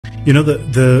You know,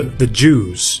 the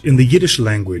Jews, in the Yiddish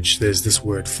language, there's this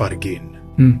word fargin.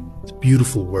 It's a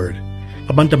beautiful word.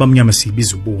 Abantu abamnyama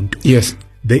sibiza ubuntu. Yes.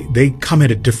 They come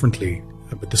at it differently,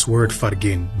 but this word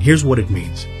fargin, here's what it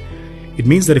means. It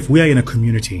means that if we are in a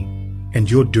community and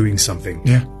you're doing something,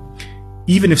 Yeah.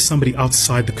 even if somebody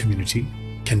outside the community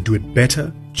can do it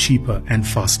better, cheaper, and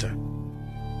faster,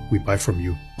 we buy from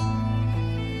you.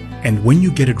 And when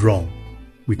you get it wrong,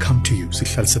 we come to you. Say,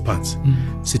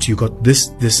 you got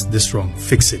this wrong,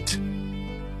 fix it.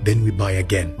 Then we buy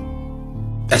again.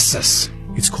 That's us.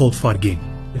 It's called fargin.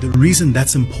 The reason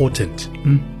that's important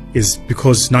is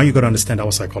because now you got to understand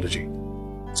our psychology.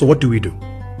 So what do?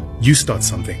 You start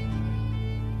something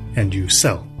and you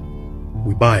sell.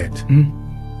 We buy it.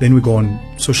 Then we go on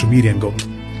social media and go,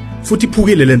 futhi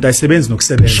phukile lento ayisebenzi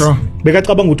nokusebenza. Sure.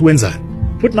 Bekacabanga ukuthi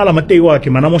wenzani. Futhi nala mateki wakhe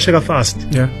mana mosheka fast.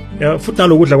 Yeah. Futhi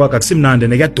nalokudla kwakhe akusimnandi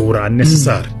nekuyadura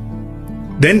unnecessary.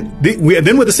 Then we're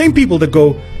the same people that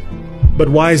go, but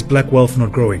why is black wealth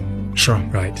not growing? Sure.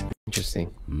 Right.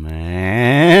 Interesting.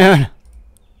 Man.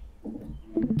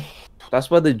 That's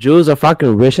why the Jews are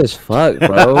fucking rich as fuck,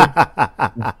 bro.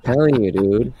 I'm telling you,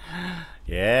 dude.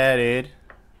 Yeah, dude.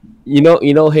 You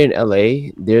know, here in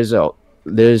LA, there's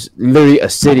literally a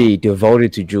city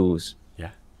devoted to Jews.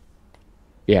 Yeah.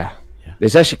 Yeah.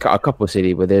 There's actually a couple of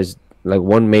cities, but there's like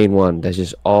one main one that's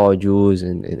just all Jews,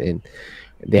 and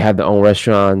they have their own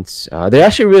restaurants. They're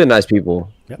actually really nice people.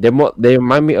 Yep. They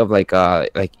remind me of like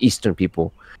Eastern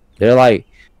people. They're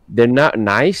not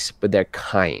nice, but they're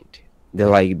kind.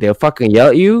 They'll fucking yell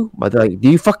at you, but they're like, do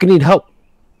you fucking need help,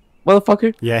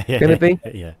 motherfucker? Yeah. Kind of thing.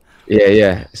 Yeah.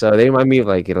 Yeah. So they remind me of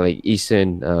like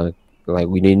Eastern, like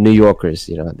we need New Yorkers.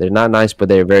 You know, they're not nice, but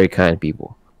they're very kind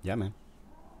people. Yeah, man.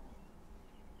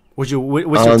 What's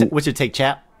your take,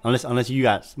 chap? Unless you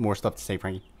got more stuff to say,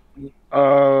 Frankie.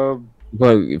 Well,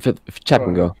 if Chap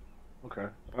can go. Okay.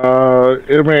 I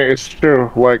mean, it's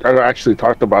true. Like, I actually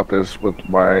talked about this with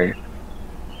my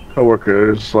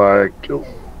coworkers. Like,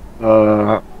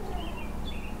 I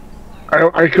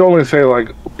can only say,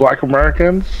 like, Black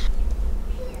Americans,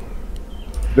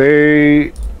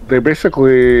 they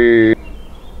basically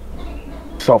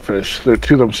selfish. They're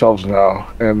to themselves now,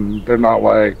 and they're not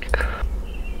like,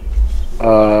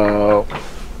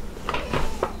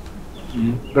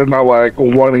 they're not like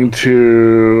wanting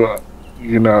to,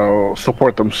 you know,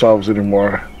 support themselves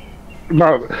anymore.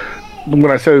 Not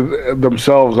when I say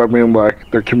themselves, I mean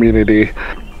like their community.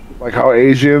 Like how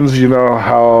Asians, you know,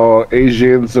 how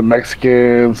Asians and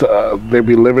Mexicans, they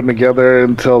be living together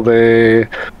until they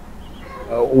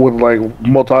with like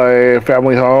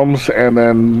multi-family homes, and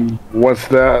then once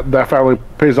that family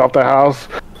pays off the house,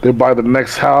 they buy the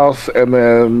next house, and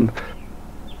then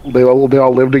they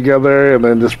all live together, and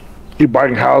then just keep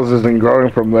buying houses and growing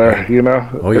from there. You know,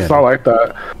 it's not like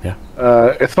that. Yeah,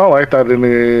 it's not like that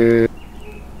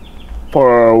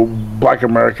for Black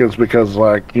Americans, because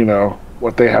like, you know,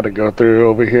 what they had to go through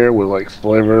over here with like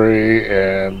slavery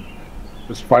and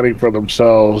just fighting for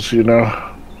themselves. You know,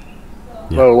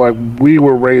 so like we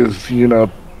were raised, you know,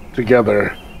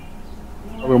 together.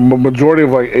 I mean, majority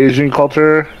of like Asian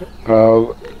culture,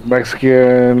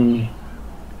 Mexican.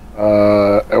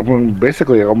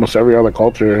 Basically almost every other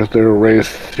culture, they're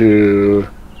raised to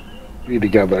be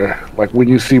together. Like when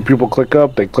you see people click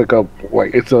up, they click up.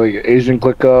 Like it's like Asian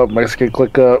click up, Mexican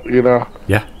click up. You know.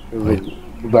 Yeah.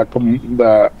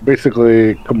 That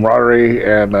basically camaraderie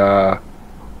and the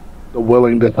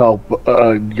willing to help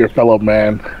your fellow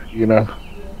man. You know.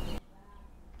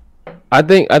 I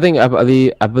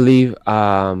believe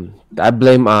I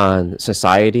blame on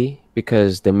society,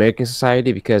 because the American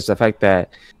society, because the fact that,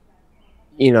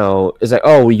 you know, it's like,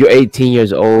 oh, you're 18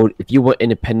 years old. If you want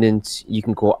independence, you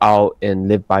can go out and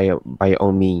live by your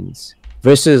own means.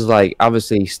 Versus like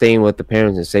obviously staying with the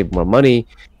parents and save more money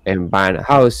and buying a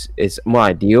house is more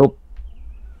ideal.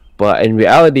 But in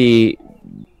reality,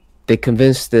 they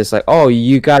convinced this like, oh,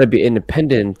 you got to be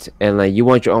independent, and like you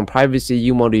want your own privacy,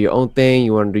 you want to do your own thing,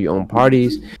 you want to do your own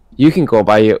parties. You can go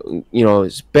buy your, you know,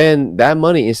 spend that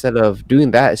money instead of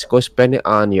doing that. Go spend it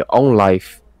on your own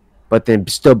life, but then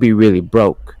still be really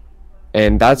broke.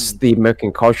 And that's the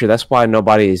American culture. That's why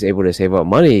nobody is able to save up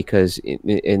money, because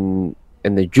in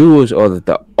the Jews or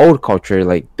the old culture,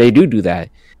 like they do that.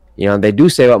 You know, they do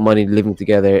save up money living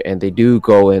together, and they do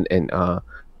go and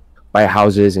buy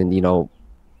houses and, you know,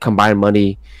 combine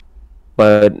money.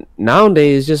 But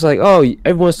nowadays, it's just like, oh,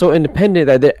 everyone's so independent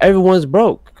that everyone's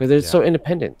broke because they're so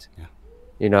independent. Yeah.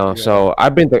 You know, so I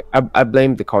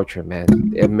blame the culture, man,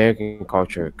 the American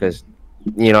culture, because,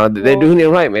 you know, they're doing it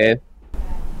right, man.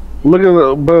 Look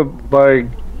at but like,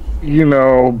 you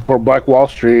know, for Black Wall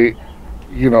Street,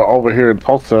 you know, over here in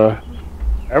Tulsa,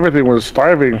 everything was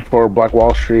thriving for Black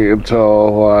Wall Street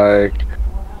until like,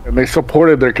 and they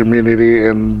supported their community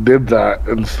and did that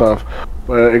and stuff,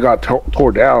 but it got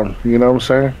tore down. You know what I'm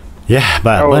saying? Yeah,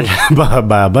 by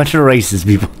a bunch of racist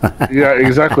people. Yeah,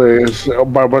 exactly. It's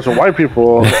by a bunch of white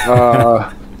people.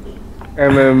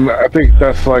 And then I think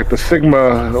that's like the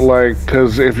stigma, like,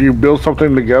 because if you build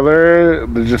something together,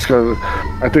 they're just gonna,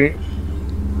 I think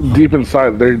deep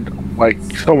inside, they're like,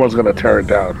 someone's gonna tear it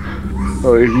down.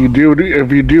 So if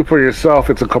you do for yourself,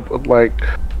 it's a couple, like,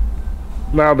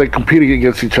 now they're competing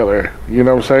against each other. You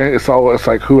know what I'm saying? It's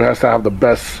like who has to have the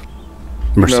best,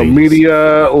 you know,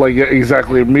 media, like, yeah,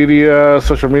 exactly, media,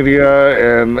 social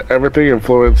media, and everything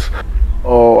influence.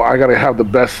 Oh, I gotta have the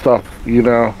best stuff, you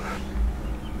know,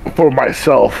 for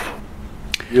myself.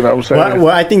 You know what I'm saying?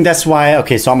 Well, I think that's why.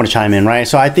 Okay, so I'm gonna chime in, right?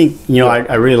 So I think, you know,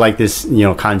 I really like this, you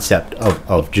know, concept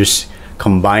of just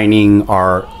combining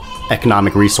our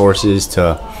economic resources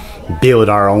to build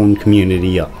our own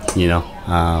community up. You know,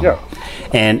 Yeah.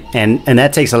 and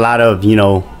that takes a lot of, you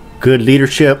know, good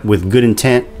leadership with good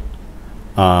intent.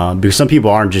 Because some people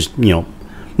aren't just, you know,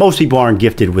 most people aren't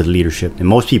gifted with leadership, and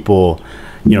most people,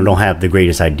 you know, don't have the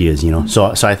greatest ideas. You know,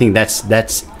 so I think that's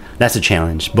a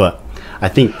challenge. But I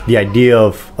think the idea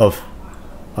of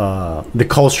the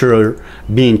culture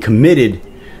being committed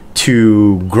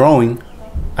to growing,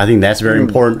 I think that's very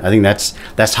important. I think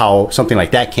that's how something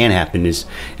like that can happen. Is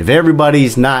if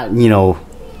everybody's not, you know,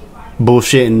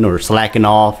 bullshitting or slacking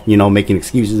off, you know, making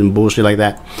excuses and bullshit like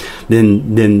that,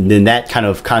 then that kind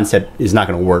of concept is not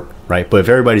going to work, right? But if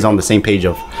everybody's on the same page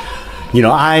of, you know,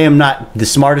 I am not the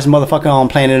smartest motherfucker on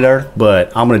planet Earth,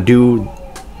 but I'm going to do,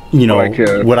 you know,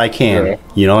 what I can, yeah.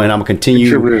 You know, and I'm gonna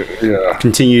contribute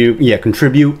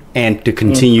and to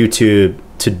continue to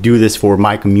do this for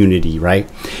my community, right?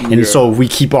 And so if we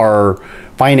keep our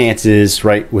finances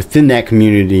right within that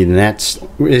community, then it's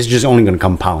just only going to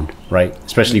compound, right?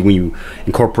 Especially when you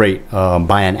incorporate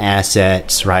buying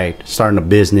assets, right? Starting a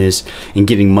business and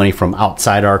getting money from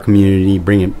outside our community,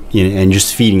 bringing, you know, and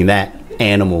just feeding that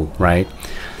animal, right?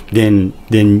 Then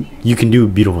you can do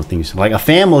beautiful things like a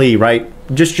family, right?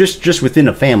 Just within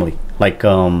a family, like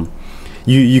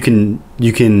you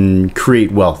can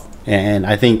create wealth. And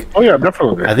I think, oh yeah,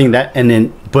 definitely. I think that, and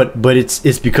then, but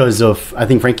it's because of, I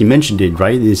think Frankie mentioned it,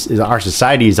 right? Is our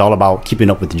society is all about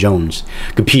keeping up with the Jones,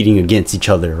 competing against each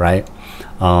other, right?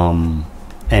 And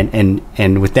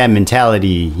with that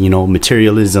mentality, you know,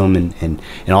 materialism and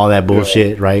all that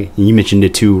bullshit, right? And you mentioned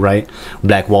it too, right?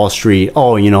 Black Wall Street.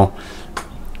 Oh, you know,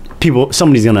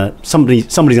 somebody's gonna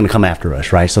come after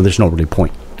us, right? So there's no really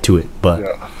point to it, but.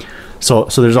 Yeah. So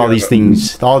there's all these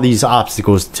things, all these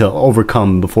obstacles to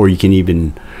overcome before you can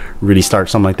even really start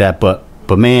something like that. But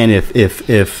man,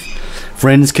 if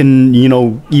friends can, you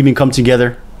know, even come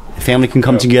together, family can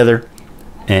come together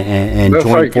and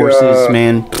join like, forces,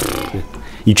 man,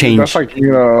 you change. That's like,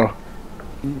 you know,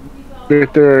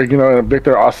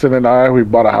 Victor, Austin, and I, we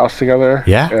bought a house together.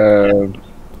 Yeah. And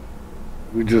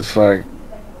we just like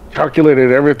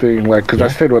calculated everything, like, because I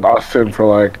stayed with Austin for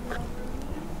like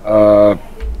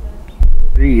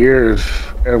 3 years,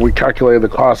 and we calculated the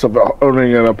cost of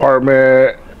owning an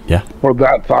apartment. Yeah. For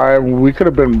that time, we could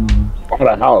have been bought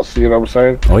a house. You know what I'm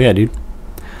saying? Oh yeah, dude.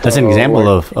 That's an example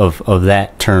of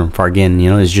that term for, again, you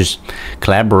know, is just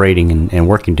collaborating and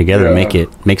working together to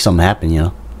make something happen.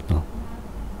 You know.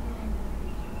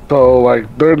 So like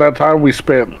during that time, we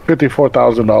spent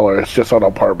 $54,000 just on an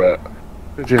apartment.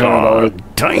 $1,500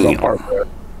 on an apartment.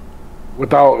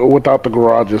 Without the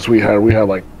garages we had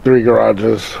like 3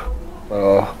 garages.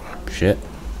 Shit.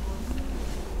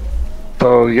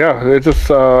 So yeah, it just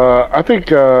I think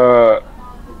the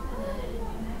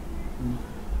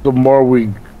more we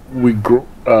grow,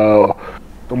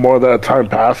 the more that time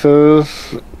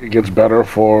passes, it gets better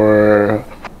for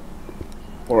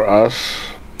us.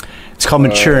 It's called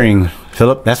maturing,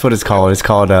 Philip. That's what it's called. It's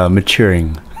called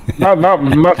maturing.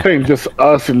 not saying just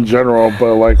us in general,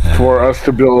 but like for us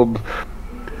to build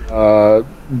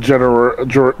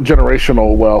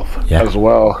generational wealth as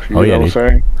well. You know what I'm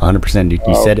saying? 100%, dude.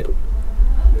 You said it.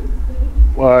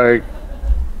 Like,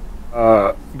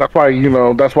 that's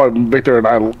why Victor and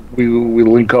I we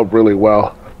link up really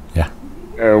well. Yeah.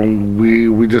 And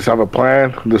we just have a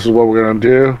plan. This is what we're gonna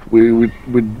do. We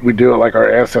do it like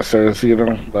our ancestors, you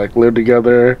know, like live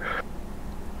together,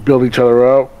 build each other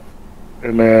up,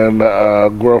 and then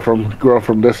grow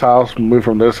from this house, move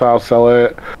from this house, sell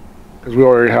it. Because we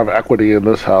already have equity in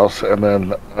this house, and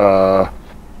then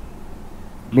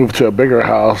move to a bigger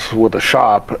house with a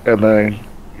shop, and then,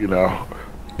 you know.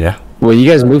 Yeah. Well, you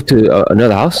guys moved to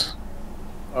another house?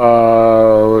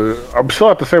 I'm still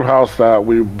at the same house that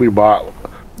we bought.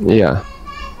 Yeah.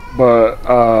 but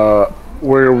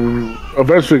we're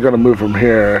eventually going to move from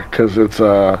here because it's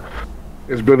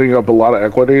building up a lot of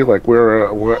equity. Like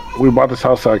we bought this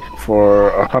house like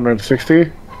for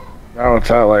 160. Now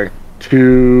it's at like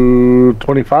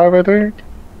 225, I think.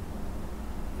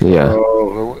 Yeah.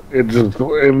 So it just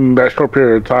in that short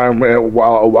period of time,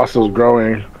 while it was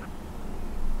growing.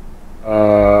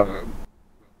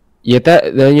 Yeah,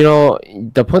 that then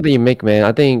the point that you make, man.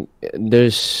 I think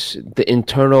there's the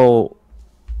internal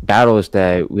battles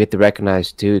that we have to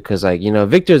recognize too, because like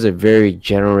Victor is a very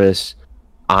generous,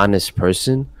 honest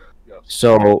person. Yes.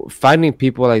 So finding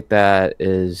people like that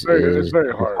it's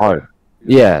very hard.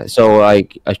 Yeah. So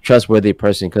like a trustworthy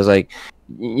person, because like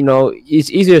it's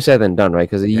easier said than done, right?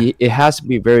 Because it has to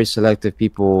be very selective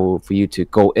people for you to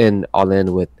go all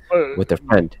in with a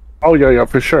friend. Oh yeah,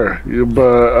 for sure.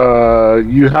 But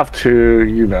you have to,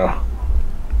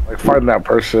 like find that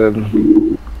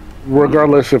person,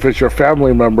 regardless if it's your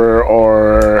family member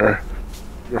or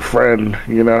your friend.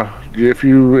 If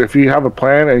you have a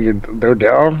plan and they're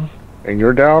down and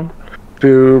you're down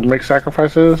to make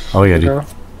sacrifices. Oh yeah, dude.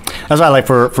 That's why, like,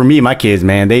 for me, my kids,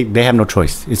 man, they have no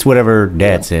choice. It's whatever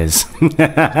dad says.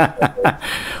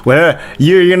 Well,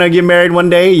 you're gonna get married one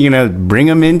day. Bring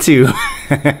them into,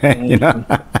 because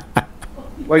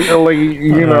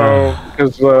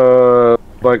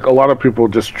like a lot of people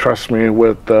just trust me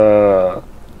with the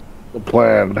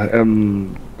plan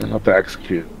and have to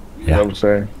execute. You know what I'm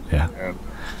saying? Yeah. And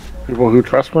people who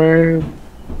trust me,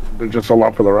 they're just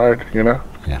along for the ride. Yeah.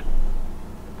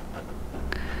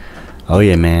 Oh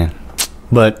yeah, man.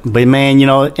 But man,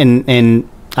 and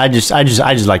I just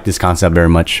like this concept very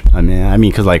much. I mean,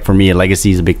 because like for me, a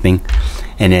legacy is a big thing,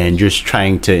 and then just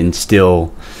trying to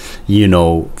instill,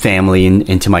 family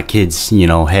into my kids,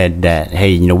 head that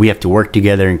hey, we have to work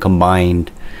together and combine,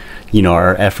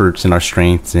 our efforts and our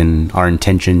strengths and our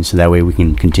intentions, so that way we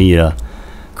can continue to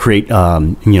create,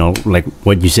 like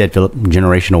what you said, Philip,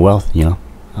 generational wealth.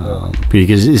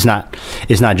 Because it's not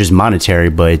just monetary,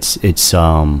 but it's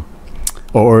not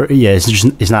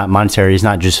monetary, it's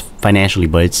not just financially,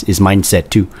 but it's mindset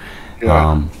too.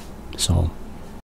 Yeah. So